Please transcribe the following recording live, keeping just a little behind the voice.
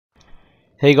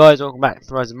Hey guys, welcome back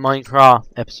to Rise of Minecraft,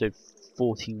 episode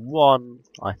 41,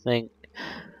 I think.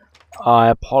 I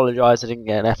apologise I didn't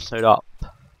get an episode up.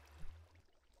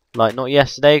 Like, not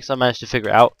yesterday, because I managed to figure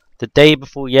it out. The day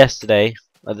before yesterday,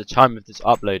 at the time of this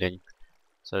uploading.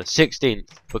 So, the 16th.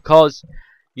 Because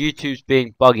YouTube's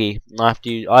being buggy,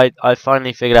 and I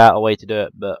finally figured out a way to do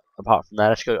it, but apart from that,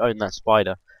 let's go own that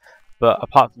spider. But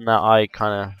apart from that, I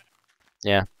couldn't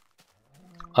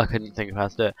think of how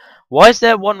to do it. Why is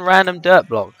there one random dirt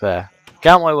block there? Get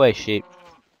out my way, sheep.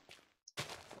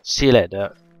 See you later,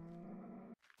 dirt.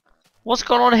 What's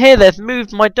going on here? They've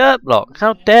moved my dirt block.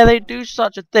 How dare they do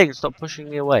such a thing? Stop pushing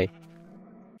me away.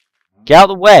 Get out of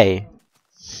the way.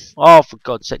 Oh, for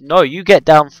God's sake. No, you get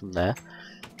down from there.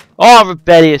 Oh,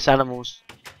 rebellious animals.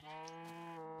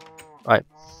 Right.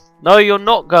 No, you're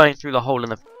not going through the hole in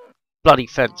the bloody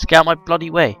fence. Get out my bloody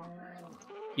way.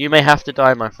 You may have to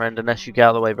die, my friend, unless you get out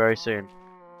of the way very soon.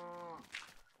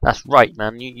 That's right,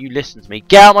 man. You listen to me.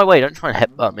 Get out of my way. Don't try and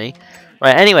headbutt me.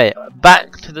 Right, anyway,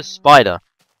 back to the spider.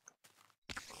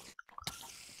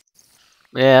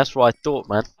 Yeah, that's what I thought,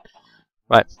 man.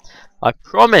 Right, I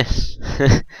promise.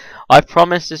 I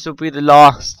promise this will be the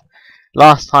last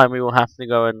time we will have to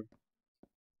go and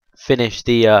finish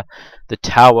the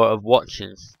Tower of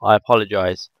Watching. I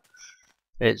apologise.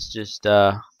 It's just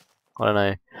I don't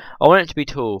know. I want it to be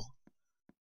tall,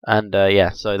 and yeah.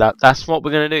 So that's what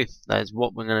we're gonna do. That is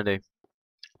what we're gonna do.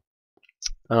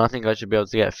 And I think I should be able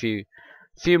to get a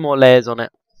few more layers on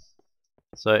it.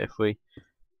 So if we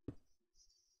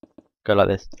go like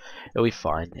this, it'll be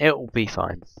fine. It'll be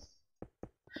fine.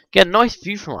 Get a nice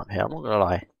view from up here, I'm not gonna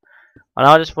lie. And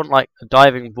I just want like a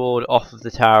diving board off of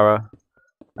the tower,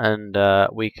 and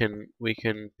we can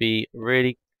be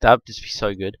really, that would just be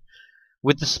so good.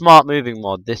 With the smart moving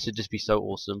mod, this would just be so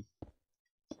awesome.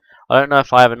 I don't know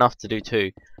if I have enough to do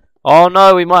two. Oh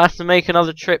no, we might have to make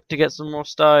another trip to get some more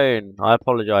stone. I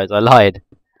apologise, I lied.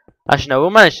 Actually no,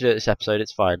 we'll manage to do it this episode,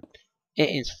 it's fine. It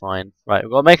is fine. Right, we've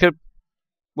got to make a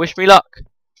wish me luck.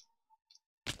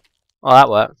 Oh, that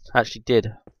worked. Actually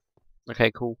did. Okay,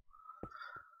 cool.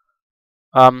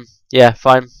 Yeah,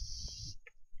 fine.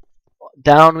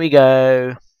 Down we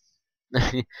go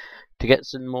to get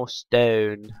some more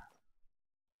stone.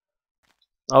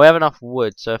 Oh, we have enough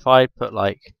wood, so if I put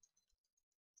like,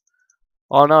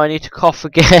 oh no, I need to cough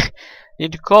again. I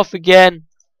need to cough again.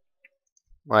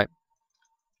 Right.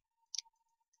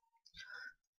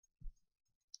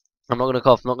 I'm not gonna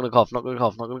cough. Not gonna cough. Not gonna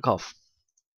cough. Not gonna cough.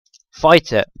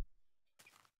 Fight it.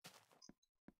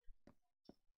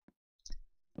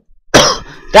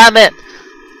 Damn it.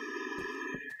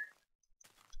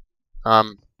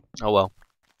 Oh well.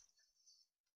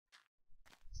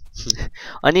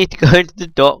 I need to go into the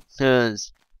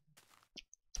doctors.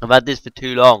 I've had this for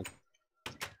too long.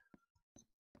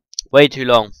 Way too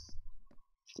long.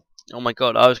 Oh my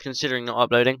god, I was considering not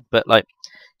uploading, but like,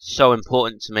 so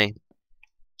important to me.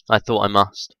 I thought I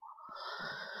must.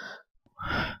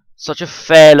 Such a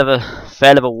fail of a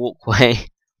walkway.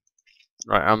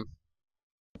 Right,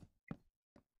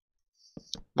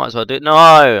 might as well do it. No,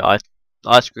 I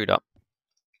screwed up.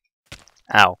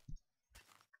 Ow.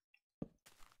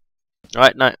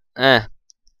 Right, no.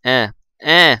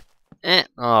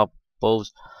 Oh,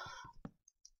 balls.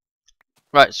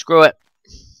 Right, screw it.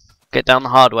 Get down the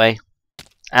hard way.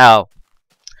 Ow.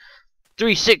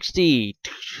 360.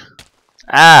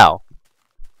 Ow.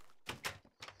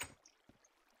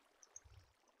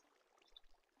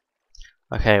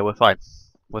 Okay, we're fine.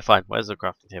 We're fine. Where's the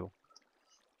crafting table?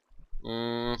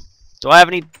 Do I have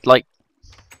any, like,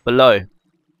 below?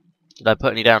 Did I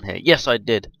put any down here? Yes, I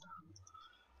did.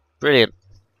 Brilliant.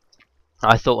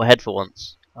 I thought ahead for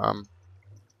once. Does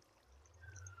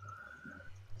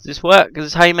this work? Is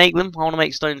this how you make them? I want to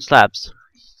make stone slabs.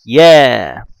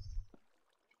 Yeah.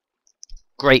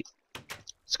 Great.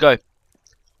 Let's go.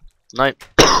 No.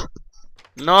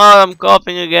 No, I'm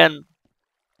coughing again.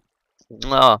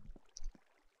 Oh.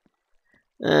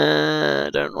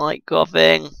 I don't like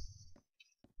coughing.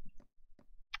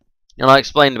 And I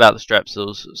explained about the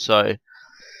strepsils, so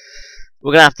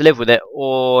we're gonna have to live with it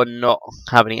or not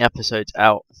have any episodes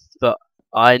out. But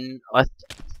I know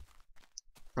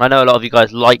a lot of you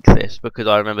guys like this because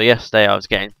I remember yesterday I was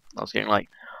getting like,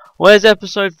 where's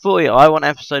episode 40? I want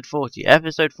episode 40.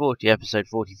 Episode 40, episode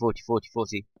 40, 40, 40,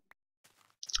 40.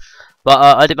 But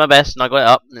I did my best and I got it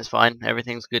up and it's fine.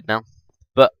 Everything's good now.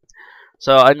 But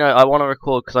so I know I want to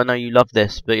record because I know you love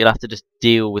this, but you'll have to just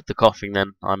deal with the coughing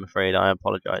then. I'm afraid. I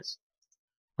apologise.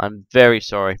 I'm very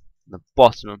sorry. From the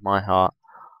bottom of my heart,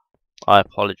 I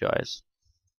apologise.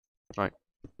 Right.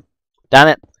 Damn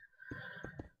it.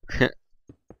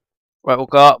 Right, we'll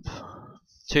go up.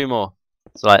 Two more.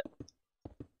 It's like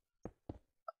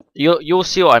You'll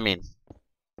see what I mean.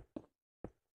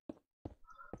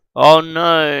 Oh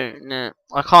no, no,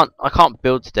 I can't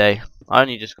build today. I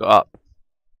only just got up.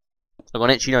 I've got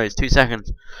an itchy nose. 2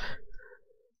 seconds.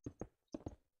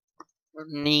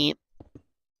 Neat.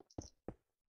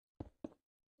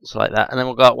 Just like that, and then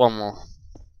we'll go up one more.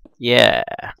 Yeah,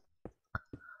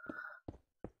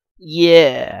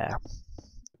 yeah,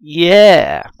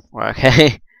 yeah. Right,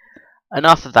 okay.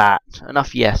 Enough of that.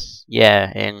 Enough. Yes.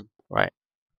 Yeah. In. Right.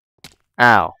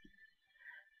 Ow.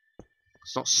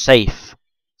 It's not safe.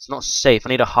 It's not safe. I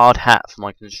need a hard hat for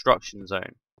my construction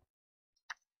zone.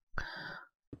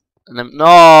 And then no,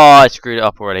 I screwed it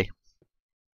up already.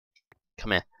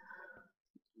 Come here.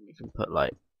 You can put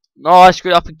like. No, I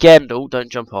screwed it up again. Oh,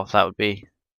 don't jump off. That would be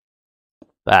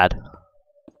bad.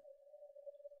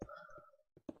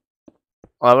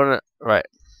 I wanna. Right.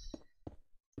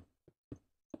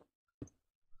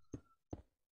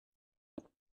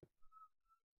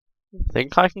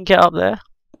 Think I can get up there?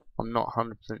 I'm not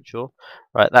 100% sure.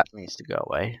 Right, that needs to go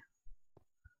away.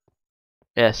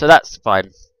 Yeah, so that's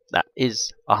fine. That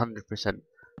is 100%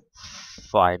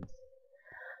 fine.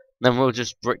 Then we'll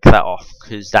just brick that off,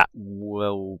 because that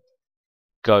will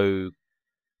go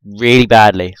really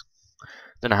badly.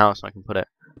 Don't know how else I can put it.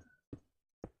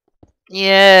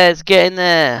 Yeah, it's getting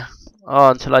there.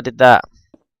 Oh, until I did that.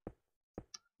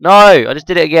 No, I just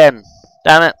did it again.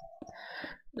 Damn it.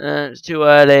 It's too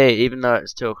early, even though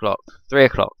it's 2 o'clock. 3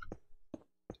 o'clock.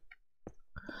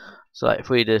 So if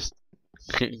we just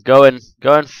go and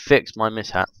fix my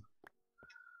mishap.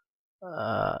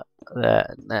 There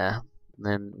and there. And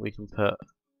then we can put.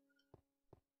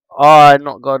 Oh, I've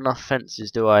not got enough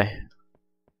fences, do I?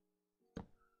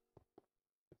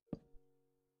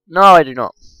 No, I do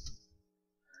not.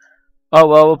 Oh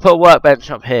well, we'll put a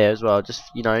workbench up here as well. Just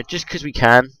just because we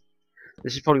can.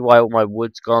 This is probably why all my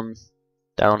wood's gone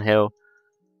downhill,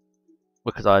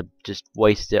 because I just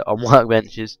wasted it on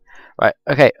workbenches. Right.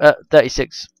 Okay.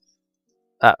 36.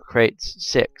 That creates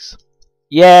 6.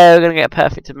 Yeah, we're gonna get a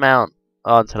perfect amount.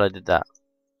 Oh, until I did that.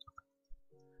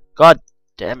 God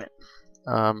damn it.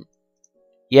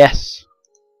 Yes.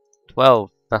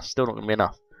 12. That's still not gonna be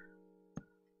enough.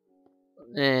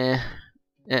 Eh.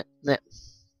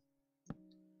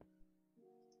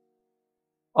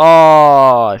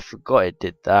 Oh, I forgot it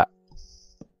did that.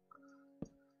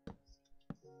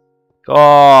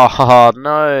 Oh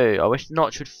no! I wish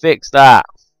Notch would fix that.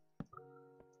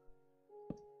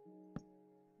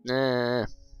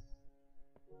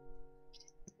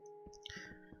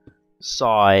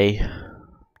 Sigh.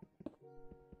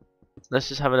 Let's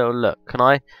just have a little look.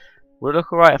 Would it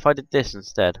look alright if I did this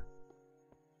instead?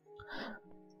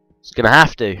 It's gonna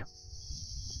have to.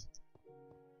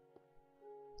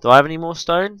 Do I have any more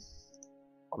stone?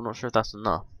 I'm not sure if that's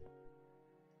enough.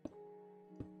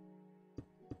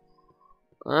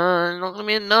 Not gonna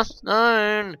be enough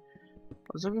stone.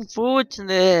 I was looking forward to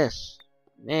this.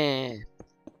 Nah.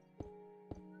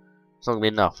 It's not gonna be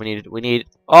enough. We need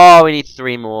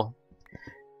 3 more.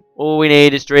 All we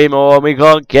need is 3 more and we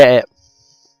can't get it.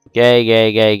 Gay.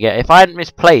 If I hadn't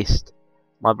misplaced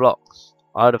my blocks,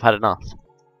 I would have had enough.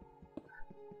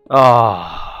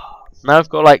 Oh, now I've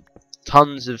got like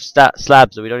tons of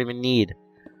slabs that we don't even need.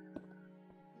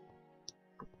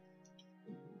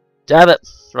 Damn it!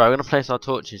 Right, we're gonna place our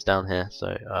torches down here. So,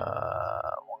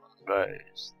 one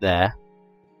goes there.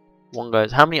 One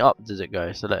goes. How many up does it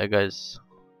go? So that it goes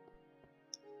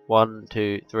 1,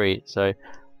 2, 3. So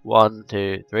 1,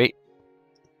 2, 3.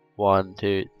 1,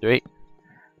 2, 3.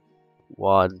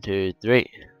 1, 2, 3.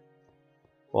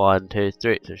 1, 2,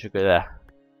 3. So it should go there.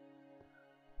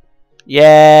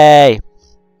 Yay!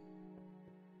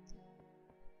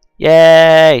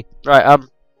 Yay! Right,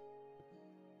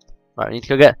 right, we need to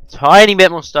go get a tiny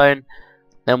bit more stone,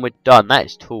 then we're done. That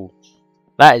is tall.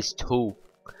 That is tall.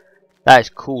 That is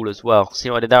cool as well. See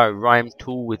what I did there? I rhymed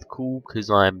tall with cool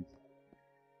because I'm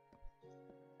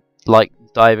like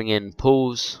diving in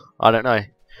pools. I don't know.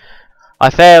 I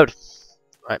failed.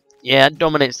 Right. Yeah, it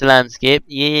dominates the landscape.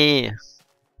 Yeah.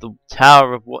 The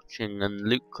Tower of Watching and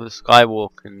Luke the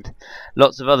Skywalk and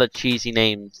lots of other cheesy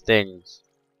named things.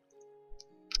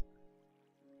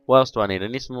 What else do I need? I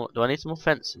need some more. Do I need some more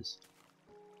fences?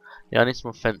 Yeah, I need some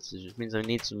more fences, which means I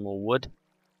need some more wood,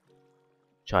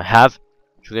 which I have.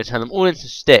 Which we're going to turn them all into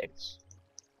sticks,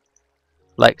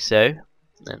 like so.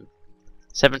 Then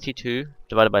 72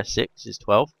 divided by 6 is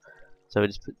 12. So we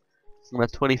just put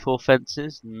 24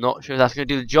 fences. Not sure if that's going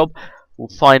to do the job. We'll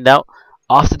find out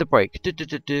after the break.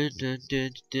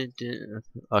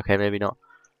 Okay, maybe not.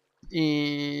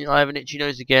 I have an itchy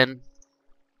nose again.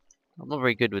 I'm not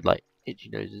very good with like itchy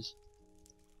noses.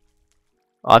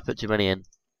 Oh, I put too many in.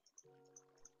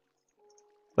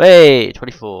 Wait,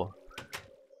 24.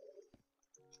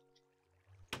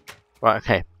 Right,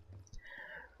 okay.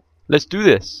 Let's do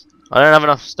this. I don't have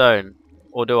enough stone.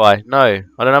 Or do I? No,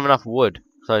 I don't have enough wood.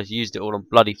 So I used it all on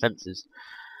bloody fences.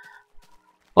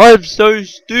 I'm so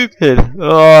stupid.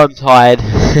 Oh, I'm tired.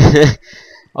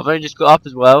 I've only just got up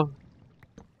as well.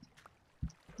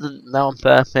 Now I'm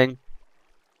surfing.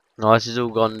 Oh, this has all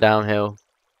gone downhill.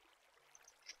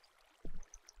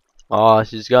 Oh,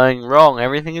 this is going wrong.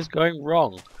 Everything is going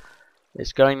wrong.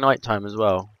 It's going nighttime as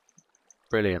well.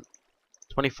 Brilliant.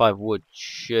 25 wood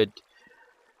should...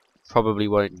 probably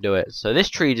won't do it. So this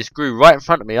tree just grew right in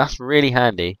front of me. That's really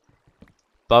handy.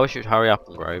 But I wish it would hurry up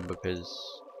and grow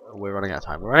because we're running out of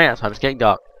time. We're running out of time. It's getting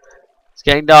dark. It's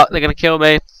getting dark. They're going to kill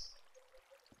me.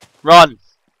 Run!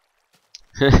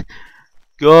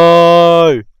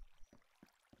 Go!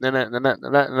 No.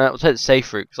 We'll take the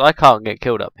safe route because I can't get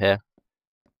killed up here.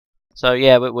 So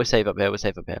yeah, we're safe up here. We're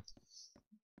safe up here.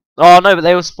 Oh no, but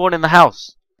they will spawn in the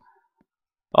house.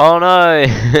 Oh no!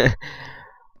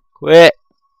 Quit!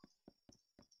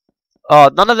 Oh,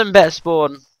 none of them better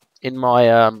spawn in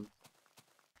my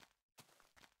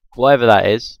whatever that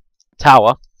is,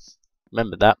 tower.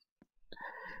 Remember that.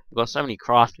 We've got so many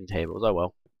crafting tables. Oh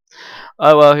well.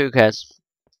 Oh well. Who cares?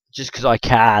 Just because I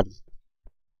can.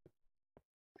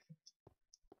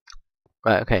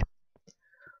 Right. Okay.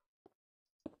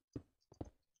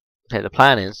 Okay. The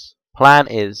plan is.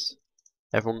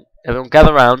 Everyone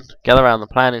gather round. Gather round. The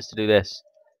plan is to do this.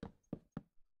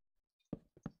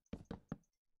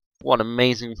 What an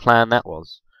amazing plan that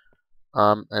was.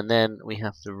 And then we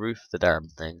have to roof the damn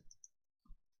thing.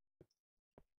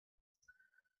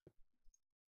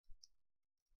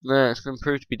 No, it's going to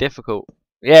prove to be difficult.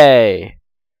 Yay!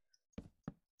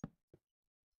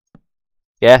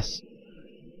 Yes.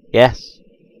 Yes.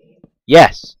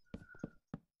 Yes!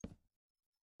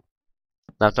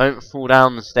 Now don't fall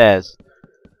down the stairs.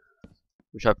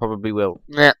 Which I probably will.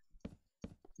 Nah.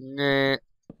 Nah.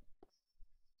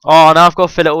 Oh, now I've got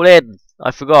to fill it all in.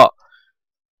 I forgot.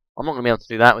 I'm not going to be able to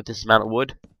do that with this amount of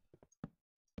wood.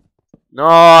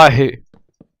 No!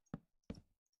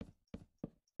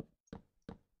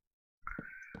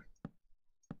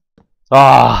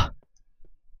 Ah!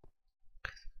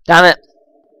 Damn it!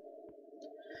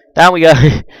 Down we go.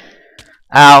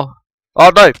 Ow.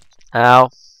 Oh no! Ow.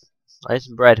 I need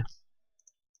some bread.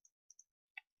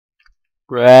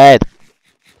 Bread!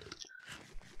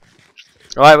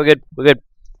 Alright, we're good. We're good.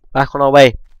 Back on our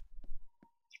way.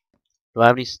 Do I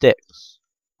have any sticks?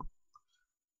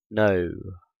 No.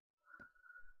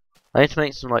 I need to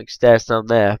make some like stairs down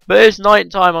there. But it's night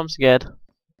time, I'm scared.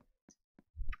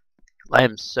 I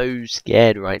am so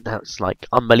scared right now. It's like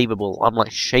unbelievable. I'm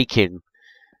like shaking.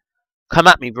 Come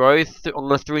at me, bro. On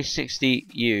the 360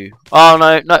 you. Oh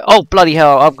no, no. Oh bloody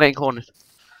hell, I'm getting cornered.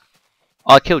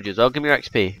 Oh, I killed you, so give me your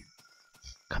XP.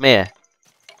 Come here.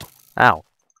 Ow.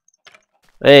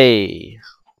 Hey.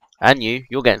 And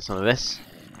you're getting some of this.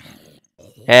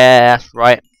 Yeah, that's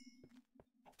right.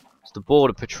 It's the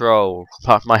border patrol.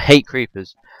 Apart from I hate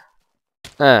creepers.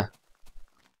 What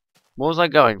was I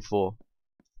going for?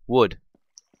 Wood.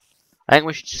 I think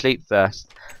we should sleep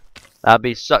first. That'd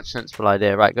be such a sensible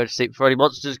idea. Right, go to sleep before any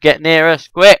monsters get near us.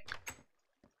 Quick!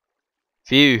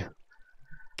 Phew.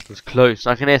 It was close.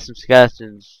 I can hear some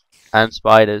skeletons and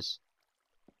spiders.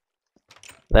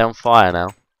 They're on fire now.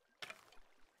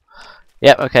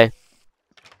 Yep, okay.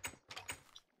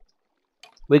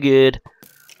 We're good.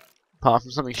 Apart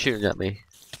from something shooting at me.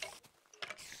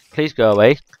 Please go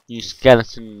away. You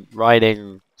skeleton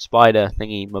riding spider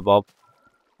thingy mabob.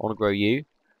 I want to grow you.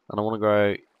 And I want to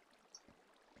grow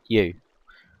you.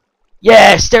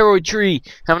 Yeah! Steroid tree!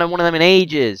 Haven't had one of them in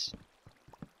ages.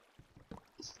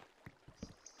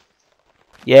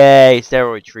 Yay!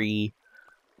 Steroid tree.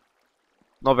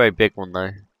 Not a very big one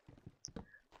though.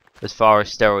 As far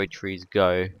as steroid trees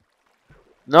go.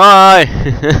 No!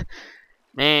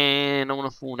 Man, I don't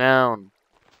want to fall down.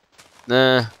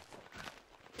 Nah.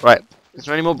 Right. Is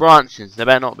there any more branches? There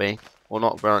better not be. Or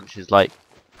not branches, like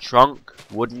trunk,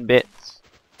 wooden bits.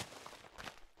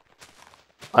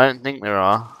 I don't think there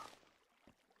are.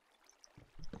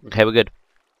 Okay, we're good.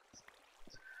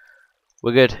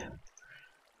 We're good.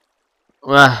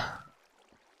 Nah.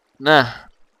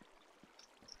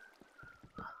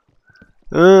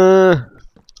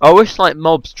 I wish like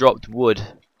mobs dropped wood.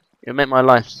 It would make my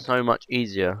life so much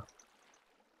easier.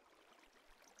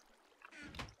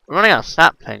 We're running out of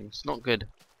saplings. Not good.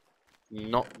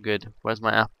 Not good. Where's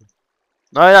my apple?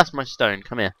 No, that's my stone.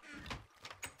 Come here.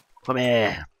 Come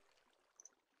here.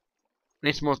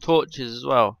 Need some more torches as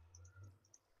well.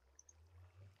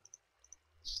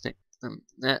 Stick them.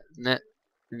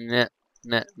 Net.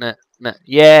 Nah, nah, nah.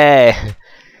 Yeah!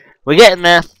 We're getting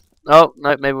there! Oh,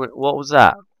 no, maybe... What was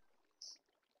that?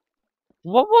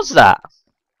 What was that?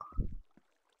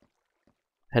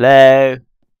 Hello?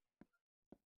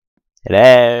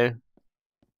 Hello?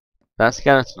 That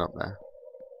skeleton up there.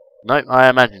 Nope, I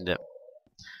imagined it.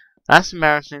 That's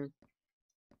embarrassing.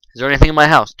 Is there anything in my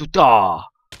house? Doo-dah!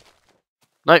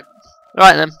 Nope.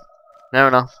 Right then. Fair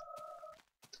enough.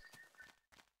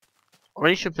 I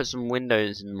really should put some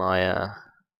windows in my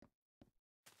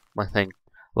my thing.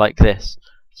 Like this.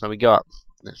 So we go up.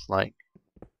 It's like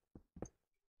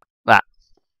that.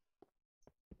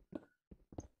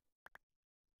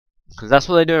 Because that's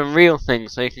what they do in real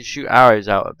things, so you can shoot arrows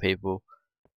out at people.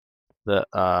 That,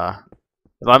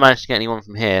 if I manage to get anyone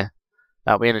from here,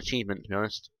 that'll be an achievement, to be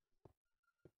honest.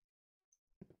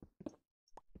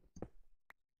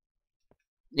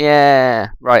 Yeah!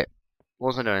 Right. What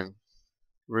was I doing?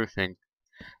 Roofing.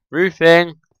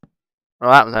 Roofing! Oh,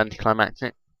 that was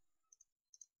anticlimactic.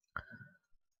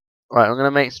 Right, I'm gonna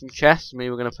make some chests. Maybe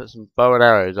we're gonna put some bow and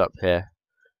arrows up here.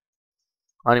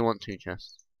 I only want 2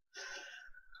 chests.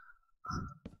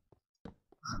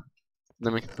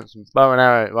 Then we can put some bow and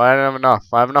arrow. Well, I don't have enough.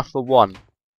 I have enough for 1.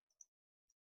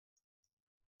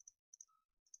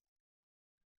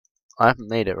 I haven't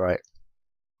made it right.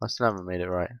 I still haven't made it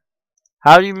right.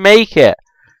 How do you make it?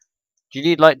 Do you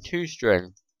need like 2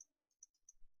 string?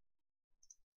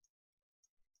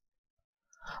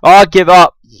 Oh, I give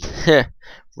up.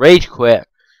 Rage quit.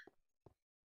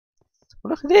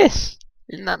 Well, look at this.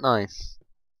 Isn't that nice?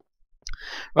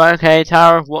 Right, okay.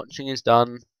 Tower of Watching is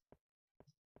done.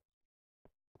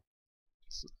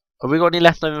 Have we got any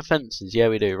leftover fences? Yeah,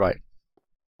 we do. Right.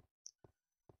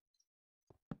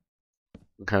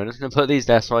 Okay, I'm just going to put these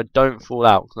there so I don't fall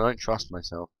out, because I don't trust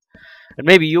myself. And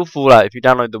maybe you'll fall out if you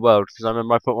download the world, because I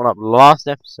remember I put one up last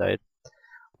episode.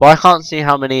 But I can't see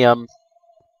how many people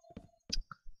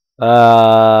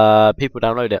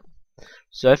download it.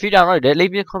 So if you download it,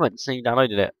 leave me a comment saying you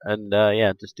downloaded it, and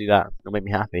yeah, just do that. It'll make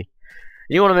me happy.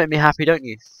 You want to make me happy, don't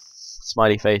you?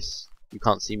 Smiley face. You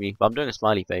can't see me, but I'm doing a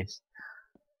smiley face.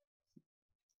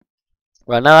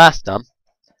 Right, now that's done,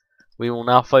 we will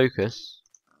now focus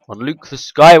on Luke the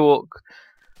Skywalker,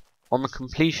 on the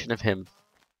completion of him.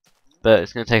 But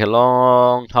it's going to take a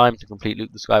long time to complete Luke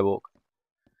the Skywalker,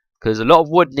 because a lot of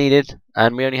wood needed,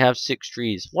 and we only have 6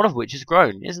 trees, one of which is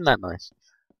grown. Isn't that nice?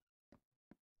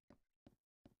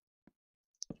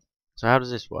 So how does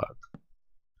this work?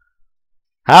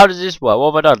 How does this work?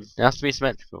 What have I done? It has to be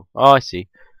symmetrical. Oh, I see.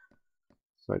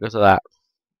 So it goes like that.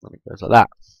 And it goes like that.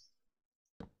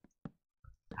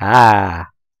 Ah.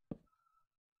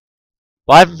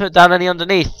 But I haven't put down any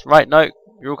underneath. Right, no.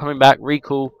 You're all coming back.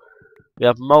 Recall. We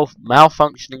have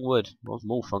malfunctioning wood. What's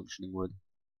malfunctioning wood?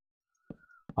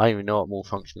 I don't even know what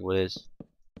malfunctioning wood is.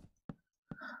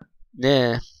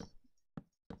 Yeah.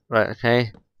 Right,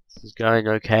 okay. This is going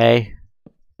okay.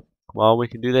 Well, we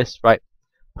can do this. Right.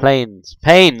 Planes.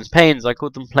 Panes. Panes. I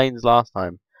called them planes last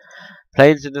time.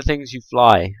 Planes are the things you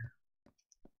fly.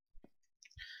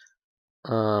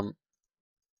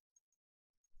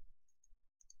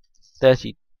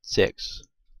 36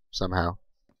 somehow.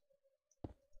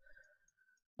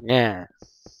 Yeah.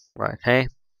 Right, okay.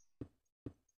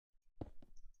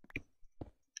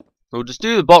 We'll just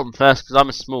do the bottom first because I'm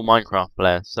a small Minecraft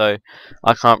player, so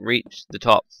I can't reach the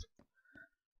top.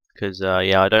 Because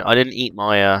yeah, I didn't eat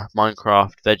my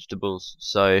Minecraft vegetables,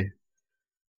 so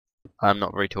I'm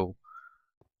not very tall.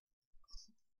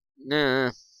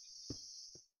 Nah.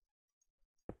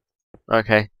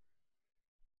 Okay.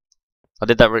 I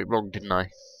did that wrong, didn't I?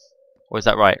 Or is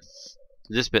that right?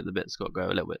 This bit, the bit's got to go a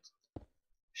little bit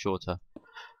shorter.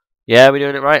 Yeah, we're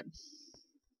doing it right.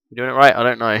 We're doing it right. I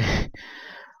don't know. I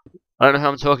don't know who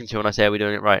I'm talking to when I say we're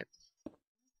doing it right.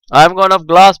 I haven't got enough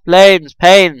glass planes.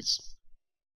 Panes.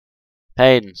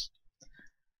 Panes.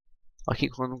 I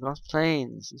keep calling them glass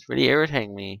planes. It's really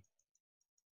irritating me.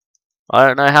 I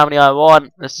don't know how many I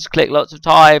want. Let's just click lots of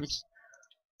times.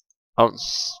 I want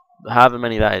however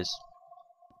many that is.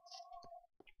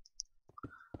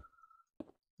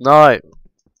 No.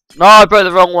 No, I broke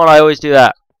the wrong one. I always do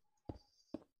that.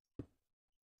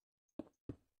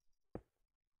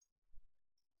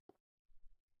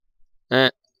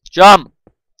 Jump.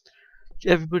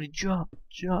 Everybody jump.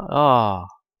 Jump. Ah. Oh.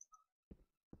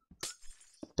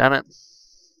 Damn it.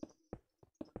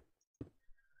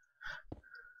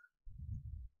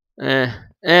 Yeah,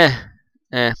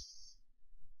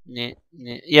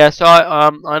 yeah, so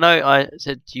I know I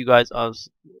said to you guys I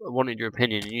wanted your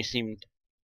opinion, and you seemed,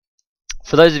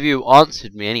 for those of you who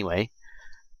answered me anyway,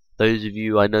 those of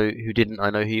you I know who didn't,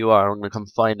 I know who you are. I'm gonna come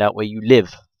find out where you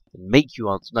live and make you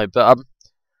answer. No, but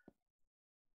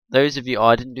those of you, oh,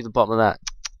 I didn't do the bottom of that.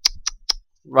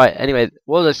 Right, anyway,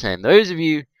 what was I saying? Those of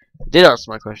you who did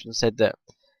answer my question said that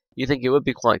you think it would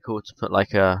be quite cool to put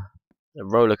like a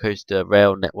roller coaster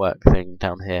rail network thing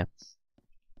down here.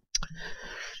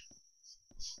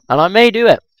 And I may do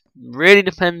it. Really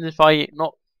depends if I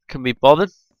not can be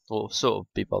bothered, or sort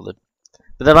of be bothered.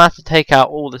 But then I have to take out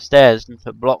all the stairs and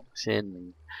put blocks in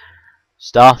and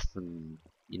stuff, and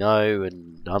you know,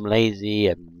 and I'm lazy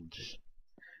and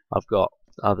I've got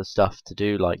other stuff to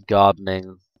do like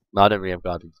gardening. No, I don't really have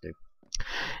gardening to do.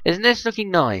 Isn't this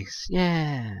looking nice?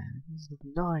 Yeah, this is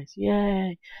looking nice.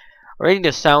 Yay! I really need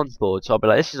a soundboard, so I'll be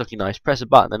like, this is looking nice. Press a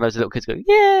button, and those little kids go,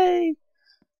 yay!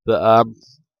 But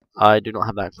I do not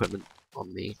have that equipment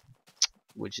on me,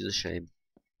 which is a shame.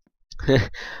 I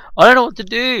don't know what to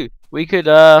do. We could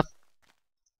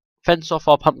fence off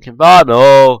our pumpkin farm.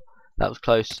 Oh, that was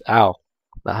close. Ow,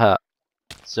 that hurt.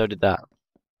 So did that.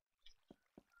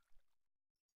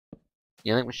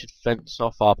 Yeah, I think we should fence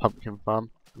off our pumpkin farm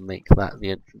and make that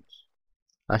the entrance.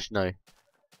 Actually, no.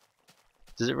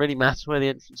 Does it really matter where the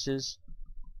entrance is?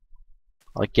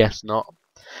 I guess not.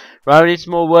 Right, we need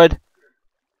some more wood.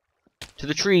 To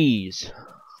the trees.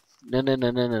 No,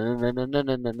 steroid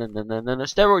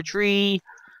tree.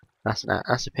 That's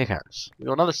a pickaxe. We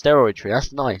got another steroid tree.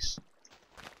 That's nice.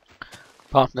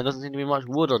 Apart from there doesn't seem to be much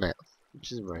wood on it,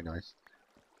 which isn't very nice.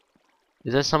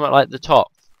 Is there something like the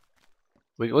top?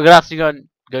 We're gonna have to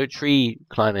go tree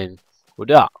climbing. We'll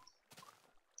do that.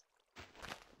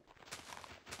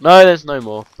 No, there's no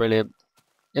more. Brilliant.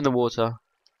 In the water.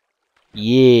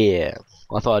 Yeah.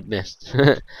 I thought I'd missed.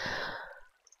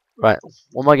 Right.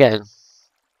 What am I getting?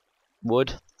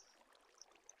 Wood.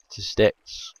 To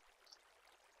sticks.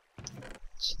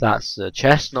 So that's a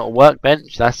chest, not a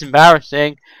workbench. That's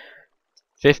embarrassing.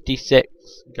 56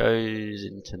 goes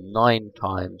into 9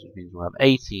 times, which means we'll have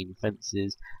 18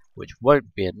 fences, which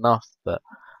won't be enough, but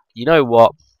you know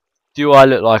what? Do I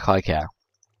look like I care?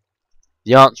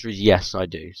 The answer is yes, I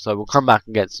do. So we'll come back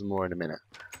and get some more in a minute.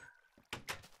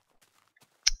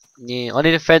 Yeah, I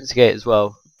need a fence gate as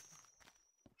well.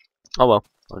 Oh well,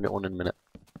 I'll get one in a minute.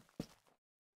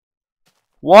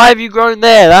 Why have you grown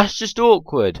there? That's just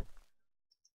awkward.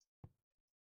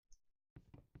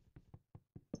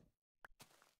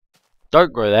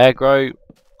 Don't grow there, grow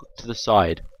to the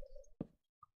side.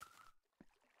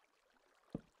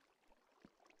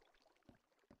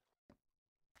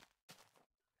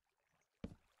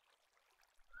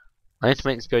 I need to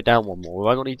make this go down one more.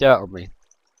 Have I got any dirt on me?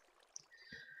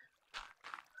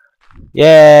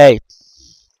 Yay!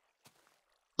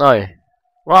 No.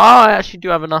 Well, I actually do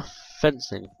have enough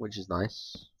fencing, which is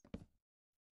nice.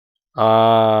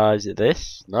 Is it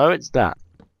this? No, it's that.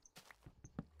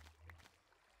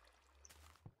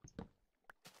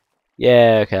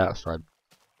 Yeah, okay, that's fine.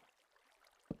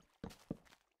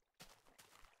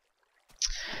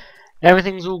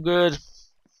 Everything's all good.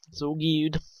 It's all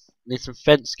good. Need some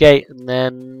fence gate, and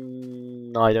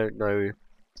then I don't know.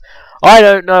 I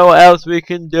don't know what else we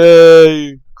can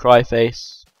do. Cry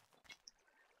face.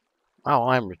 Oh,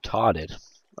 I'm retarded.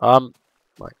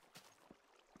 Right.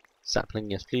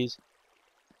 Sapling, yes, please.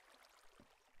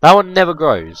 That one never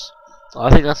grows.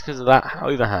 I think that's because of that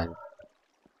overhang.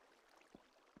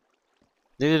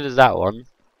 Neither does that one.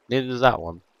 Neither does that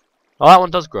one. Oh, that one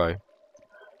does grow.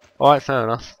 Alright, fair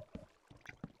enough.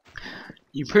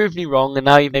 You proved me wrong, and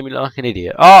now you've made me look like an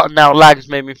idiot. Oh, now lag's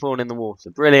made me fall in the water.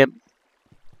 Brilliant.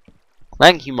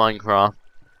 Thank you, Minecraft.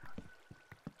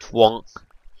 Twonk. I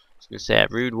was going to say a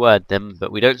rude word then,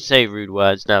 but we don't say rude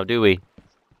words now, do we?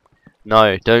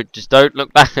 No, just don't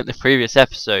look back at the previous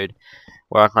episode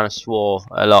where I kind of swore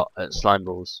a lot at slime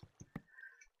balls.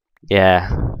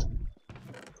 Yeah.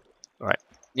 Right.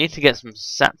 Need to get some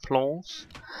saplons.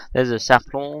 There's a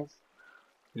saplon.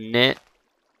 Knit.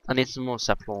 I need some more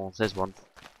saplons. There's one.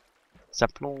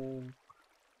 Saplon.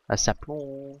 A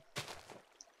saplon.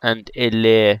 And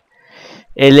elle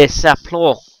est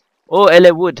saplon. Oh, elle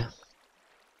est wood.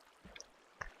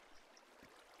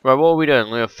 Right, what are we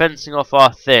doing? We're fencing off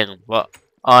our thing, but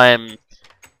I'm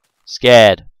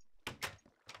scared.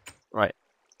 Right.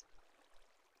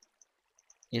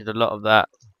 Need a lot of that.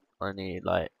 I need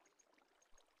like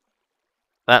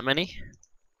that many.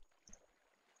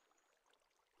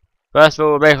 First of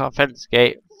all, we'll make our fence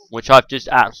gate, which I've just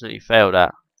absolutely failed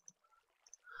at.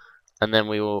 And then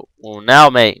we'll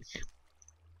now make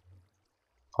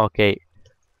our gate.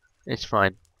 It's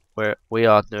fine. We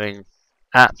are doing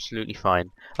absolutely fine.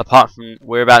 Apart from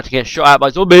we're about to get shot at by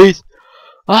zombies.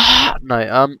 Ah,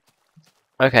 no.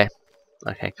 Okay.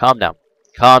 Okay. Calm down.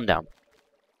 Calm down.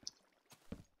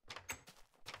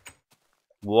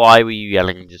 Why were you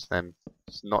yelling just then?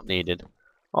 It's not needed.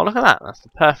 Oh, look at that. That's the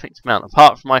perfect amount.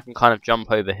 Apart from I can kind of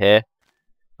jump over here.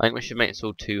 I think we should make this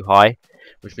all too high,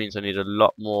 which means I need a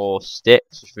lot more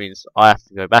sticks, which means I have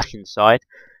to go back inside,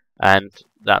 and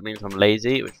that means I'm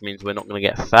lazy, which means we're not going to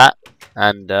get fat.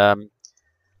 And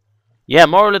yeah,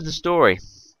 moral of the story: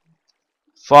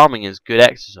 farming is good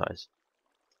exercise.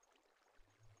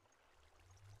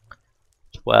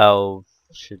 12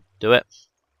 should do it.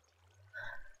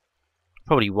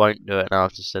 Probably won't do it now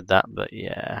I've just said that, but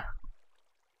yeah.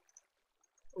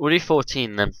 We'll do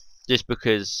 14 then, just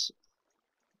because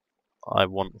I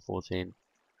want 14.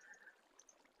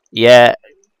 Yeah,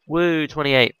 woo,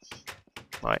 28.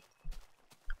 Right.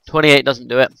 28 doesn't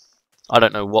do it. I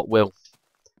don't know what will,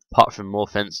 apart from more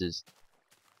fences.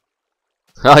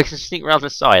 I can sneak around the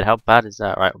side, how bad is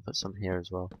that? Right, we'll put some here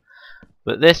as well.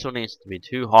 But this one needs to be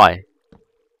too high.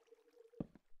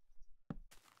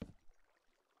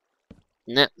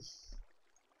 Nah.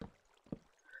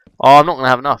 Oh, I'm not going to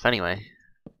have enough anyway.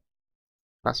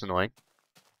 That's annoying.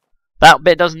 That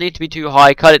bit doesn't need to be too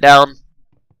high. Cut it down.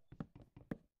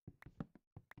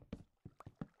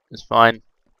 It's fine.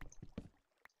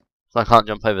 So I can't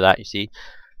jump over that, you see.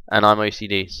 And I'm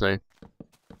OCD, so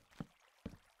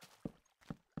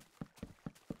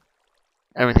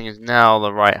everything is now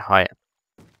the right height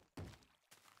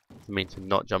for me to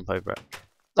not jump over it.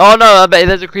 Oh no, I bet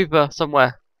there's a creeper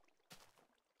somewhere.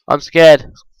 I'm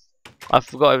scared. I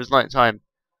forgot it was night time.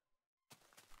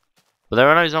 But there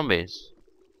are no zombies.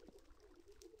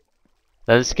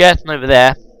 There's a skeleton over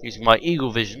there, using my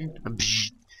eagle vision.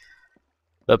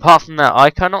 But apart from that, I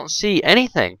cannot see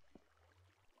anything.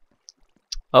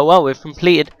 Oh well, we've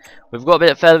completed. We've got a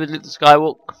bit further with Luke the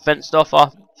Skywalk, fenced off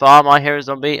our farm, I Hear a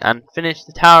Zombie, and finished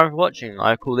the Tower of Watching.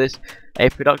 I call this a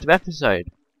productive episode.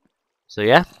 So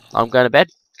yeah, I'm going to bed,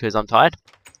 because I'm tired.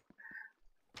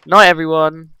 Night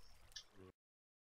everyone.